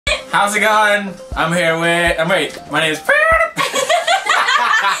How's it going? I'm here with. Wait, my name is. Just leave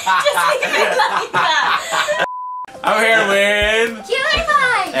it like that. I'm here with.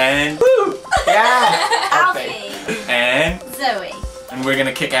 PewDiePie. And. Woo! Yeah! Alfie. And. Zoe. And we're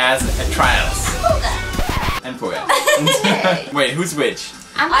gonna kick ass at trials. And Puya. Wait, who's which?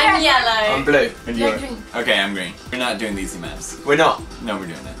 I'm yellow. I'm blue. And You're green. Okay, I'm green. We're not doing these maps. We're not. No, we're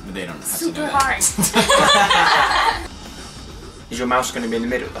doing that, but they don't have Super to know hard. that. Is your mouse going to be in the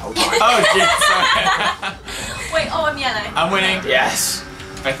middle the whole time? Oh, shit, sorry. Wait, oh, I'm yellow. I'm winning. Yes.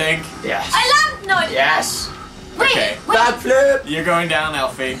 I think. Yes. I love. No, I didn't. Yes. Wait, Okay. wait. Backflip. You're going down,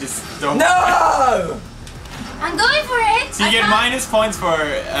 Alfie. Just don't. No. I'm going for it. So you get minus points for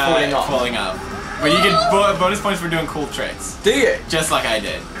Falling off. But you get bonus points for doing cool tricks. Do you? Just like I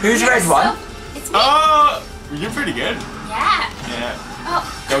did. Who's red one? It's me. Oh! You're pretty good. Yeah. Yeah.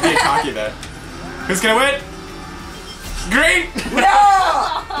 Oh. Don't get cocky though. Who's gonna win? Green! No!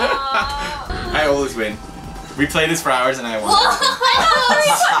 I always win. We play this for hours and I won.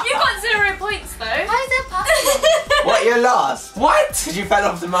 You got 0 points though. How is that possible? What, you're last? What? Because you fell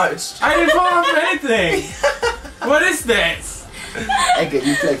off the most. I didn't fall off anything. What is this? Edgar,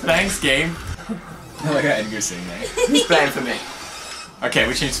 you play for me. Thanks, game. Oh my god, Edgar's sitting there. Who's playing for me? Okay,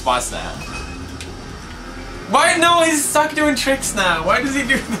 we changed spots now. Why? No, he's stuck doing tricks now. Why does he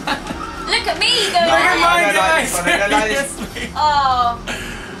do that? Look at me going. Look at my I guy. don't like this. Seriously. Oh.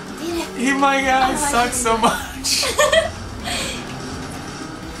 My guy sucks so much.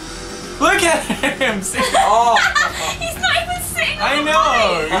 Look at him. Oh. He's not even sitting on I the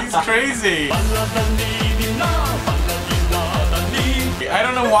know. mic. He's crazy. I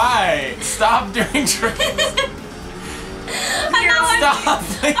don't know why. Stop doing tricks. I know. Stop.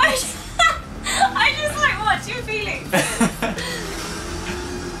 I just like watch your feelings.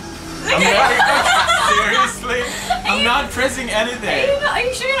 Seriously? I'm not pressing anything. Are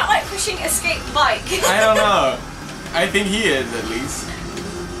you sure you're not like pushing escape bike? I don't know. I think he is at least.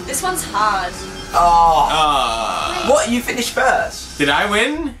 This one's hard. Oh. What? What? You finished first? Did I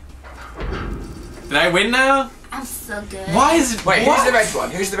win? Did I win now? I'm so good. Why is it? Wait, what? who's the red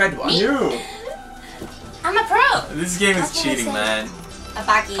one? Who's the red one? You. I'm a pro. This game is That's what I cheating, said. man. A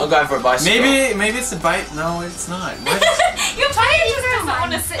baggie. I'm going for a bicycle. Maybe it's a bite. No, it's not. What? Your baggie just doesn't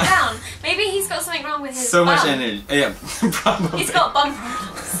want to sit down. Maybe he's got something wrong with his So much bum. energy. Yeah, probably. He's got bum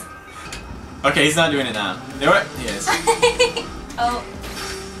problems. Okay, he's not doing it now. You know what? He is. Oh.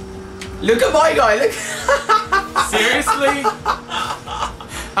 Look at my guy, look. Seriously?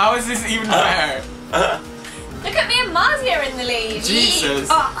 How is this even fair? Look at me and Mars here in the lead. Jesus.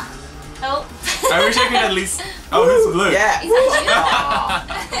 Oh. I wish I could at least. Oh, who's blue? Yeah. Is that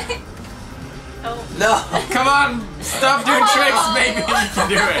you? Oh. No. Come on, stop doing tricks. Maybe you can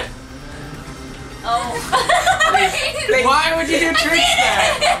do it. Oh. Please. Why would you do tricks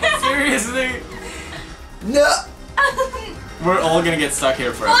there? Seriously? No. We're all gonna get stuck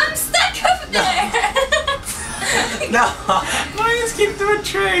here forever. Oh, I'm stuck over there. No. Why just keep doing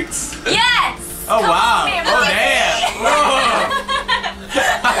tricks? Yes. Oh Come wow! on, me and Oh Mars. damn!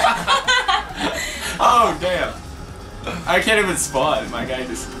 Oh damn! I can't even spawn. My guy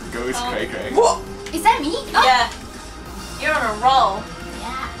just goes cray cray. What? Is that me? Oh. Yeah. You're on a roll.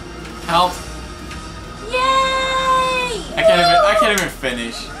 Yeah. Help! Yay! I can't even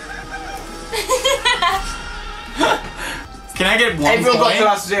finish. Can I get one Everyone got point? to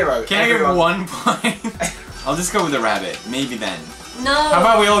last 0. Can I get 1 point? I'll just go with the rabbit. Maybe then. No. How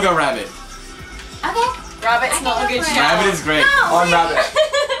about we all go rabbit? Okay. Rabbit's not a good shout. Rabbit is great. No, I'm rabbit.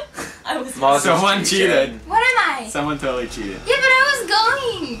 I was. Mars is Someone cheating. cheated. What am I? Someone totally cheated. Yeah, but I was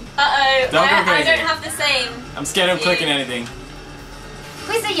going. Uh-oh. Don't go I crazy. don't have the same. I'm scared of clicking anything.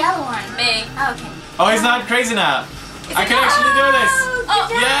 Who's the yellow one? Me. Oh, okay. Oh, he's not crazy now. I can actually do this. Oh,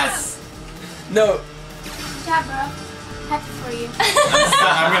 Yes! No. Good job, bro. Happy for you.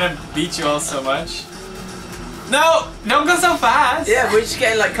 I'm gonna beat you all so much. No! Don't go so fast! Yeah, we're just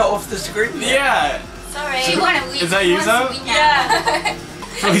getting like cut off the screen. Yeah! Sorry. She wanna win. Is that you, Zoe? Yeah.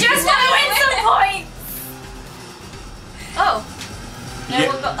 I just want to win some points. Oh. No Yeah.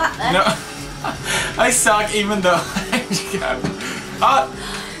 one got that then. No. I suck even though I got. Oh!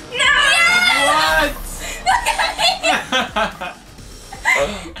 No!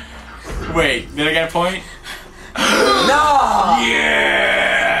 What? Wait, did I get a point? No!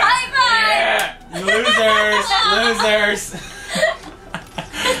 Yeah! High five! Yeah! Losers! The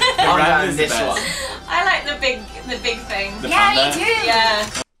I'm rabbit down is this the best. one. I like the big thing. The yeah, panda? me too. Yeah.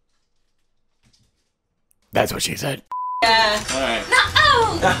 That's what she said. Yeah. Alright. No!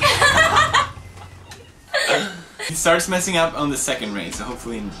 Oh! He starts messing up on the second race, so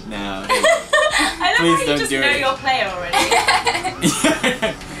hopefully now. I love Please how you don't just do know it. your player already.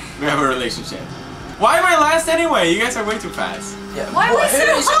 We're finish it. Why am I last anyway? You guys are way too fast. Yeah. Why are we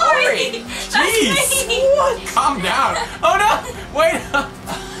so Who's hurry? Jeez! What? Calm down. Oh no! Wait up!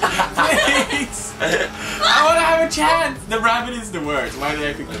 Please! I want to have a chance! The rabbit is the worst. Why did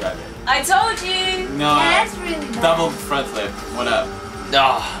I pick the rabbit? I told you. No. Yeah, it's really bad. Double front flip. What up?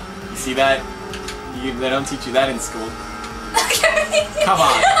 Ah. You see that? They don't teach you that in school. Come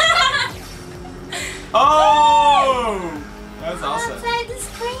on. Oh! That was awesome. Outside the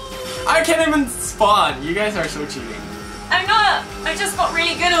screen. I can't even spawn. You guys are so cheating. I'm not. I just got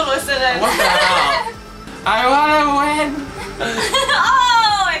really good all of a sudden. What the hell? I wanna win.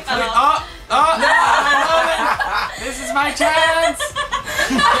 Oh, I fell off. No! This is my chance.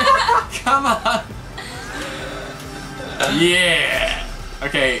 Come on. Yeah.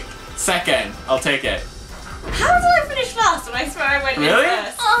 Okay, second. I'll take it. How did I finish last when I swear I went in Really?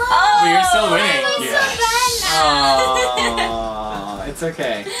 first? Well, you're still winning. I'm Yeah. so bad now. Oh, it's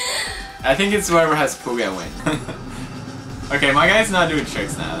okay. I think it's whoever has Puga win. Okay, my guy's not doing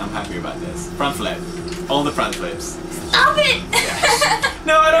tricks now. I'm happy about this. Front flip. All the front flips. Stop it!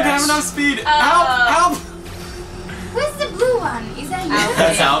 No, I don't have enough speed. Help! Help! Where's the blue one? Is that you?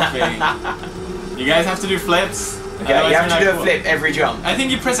 That's helping. You guys have to do flips. Okay, otherwise you have you're to do not a cool. flip every jump. I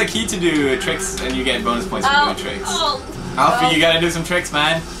think you press a key to do tricks and you get bonus points for doing tricks. Alfie, you gotta do some tricks,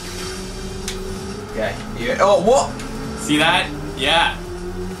 man. Okay. Oh, what? See that? Yeah.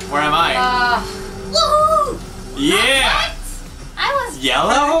 Where am I? Woohoo! Yeah! I was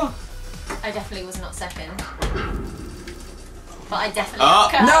Yellow? I definitely was not second. But I definitely am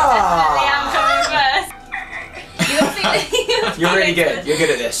coming first. You're really good. You're good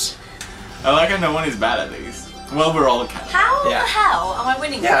at this. I like how no one is bad at these. Well, we're all kind of. How the hell am I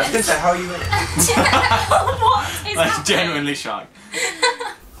winning Yeah, I was this? gonna say, how are you winning? What is Like, happening? genuinely shocked.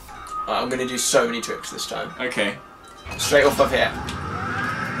 I'm gonna do so many tricks this time. Okay. Straight off of here.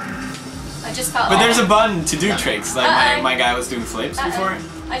 I just felt But there's a button to do tricks, like my guy was doing flips before.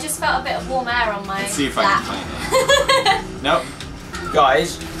 I just felt a bit of warm air on my Let's see if I can find it. Nope.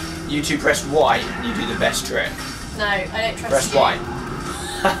 Guys, you two press Y and you do the best trick. No, I don't trust Press you. Y.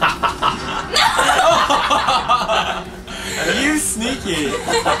 You sneaky.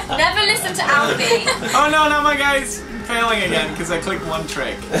 Never listen to Alfie. Oh no, now my guy's failing again because I clicked one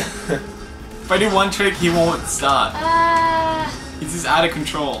trick. If I do one trick, he won't stop. He's just out of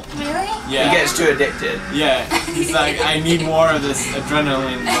control. Really? Yeah. He gets too addicted. Yeah. He's like, I need more of this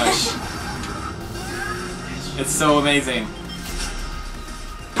adrenaline rush. It's so amazing.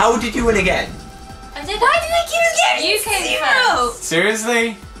 How did you win again? I did. Why did I keep getting? You came first.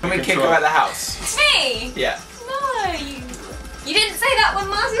 Seriously? Can we kick her out of the house? Me? Yeah. No, you didn't say that when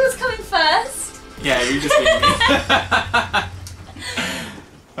Marty was coming first. Yeah, you just beat me.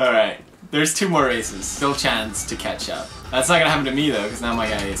 Alright. There's 2 more races. Still chance to catch up. That's not gonna happen to me though, because now my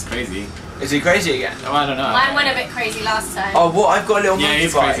guy is crazy. Is he crazy again? Oh, I don't know. Mine went a bit crazy last time. Oh, what? I've got a little Yeah, monkey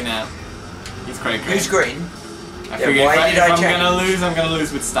he's bike. crazy now. He's crazy. Who's green? I figured why if did I I'm change? gonna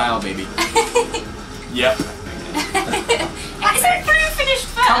lose with style, baby. Yep. I said blue finished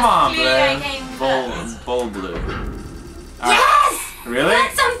first. Come on, Blue I blue. came first. Bull blue. Yes! Really?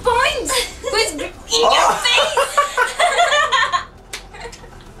 That's some points! Who's in your face?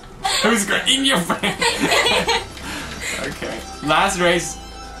 Who's great? In your face. Okay. Last race.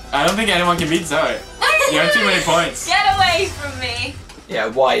 I don't think anyone can beat Zoe. You have too many points. Get away from me. Yeah,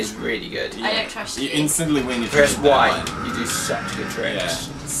 Y is really good. I don't trust you. You instantly win if Press you do that Y. one. You do such good tricks. Yeah,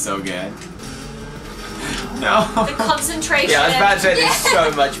 so good. No. The concentration. Yeah, I was about to say there's so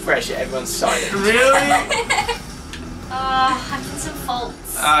much pressure. Everyone's silent. Really? Hacking some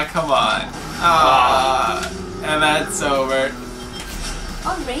faults. Ah, come on. Ah, and that's over.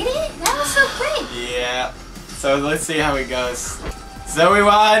 Oh, really? That was so quick. Yeah. So let's see how it goes. Zoe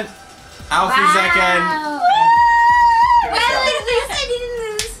won. Alfie second. Well, at least I didn't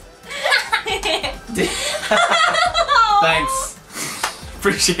lose. Thanks.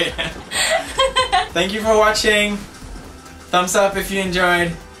 Appreciate it. Thank you for watching. Thumbs up if you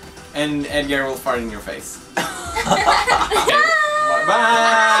enjoyed. And Edgar will fart in your face. Okay.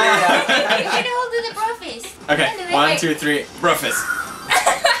 Bye. You should all do the BROFIST. Okay, 1, 2, 3. BROFIST.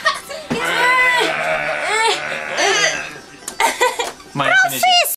 It's Mine finish it.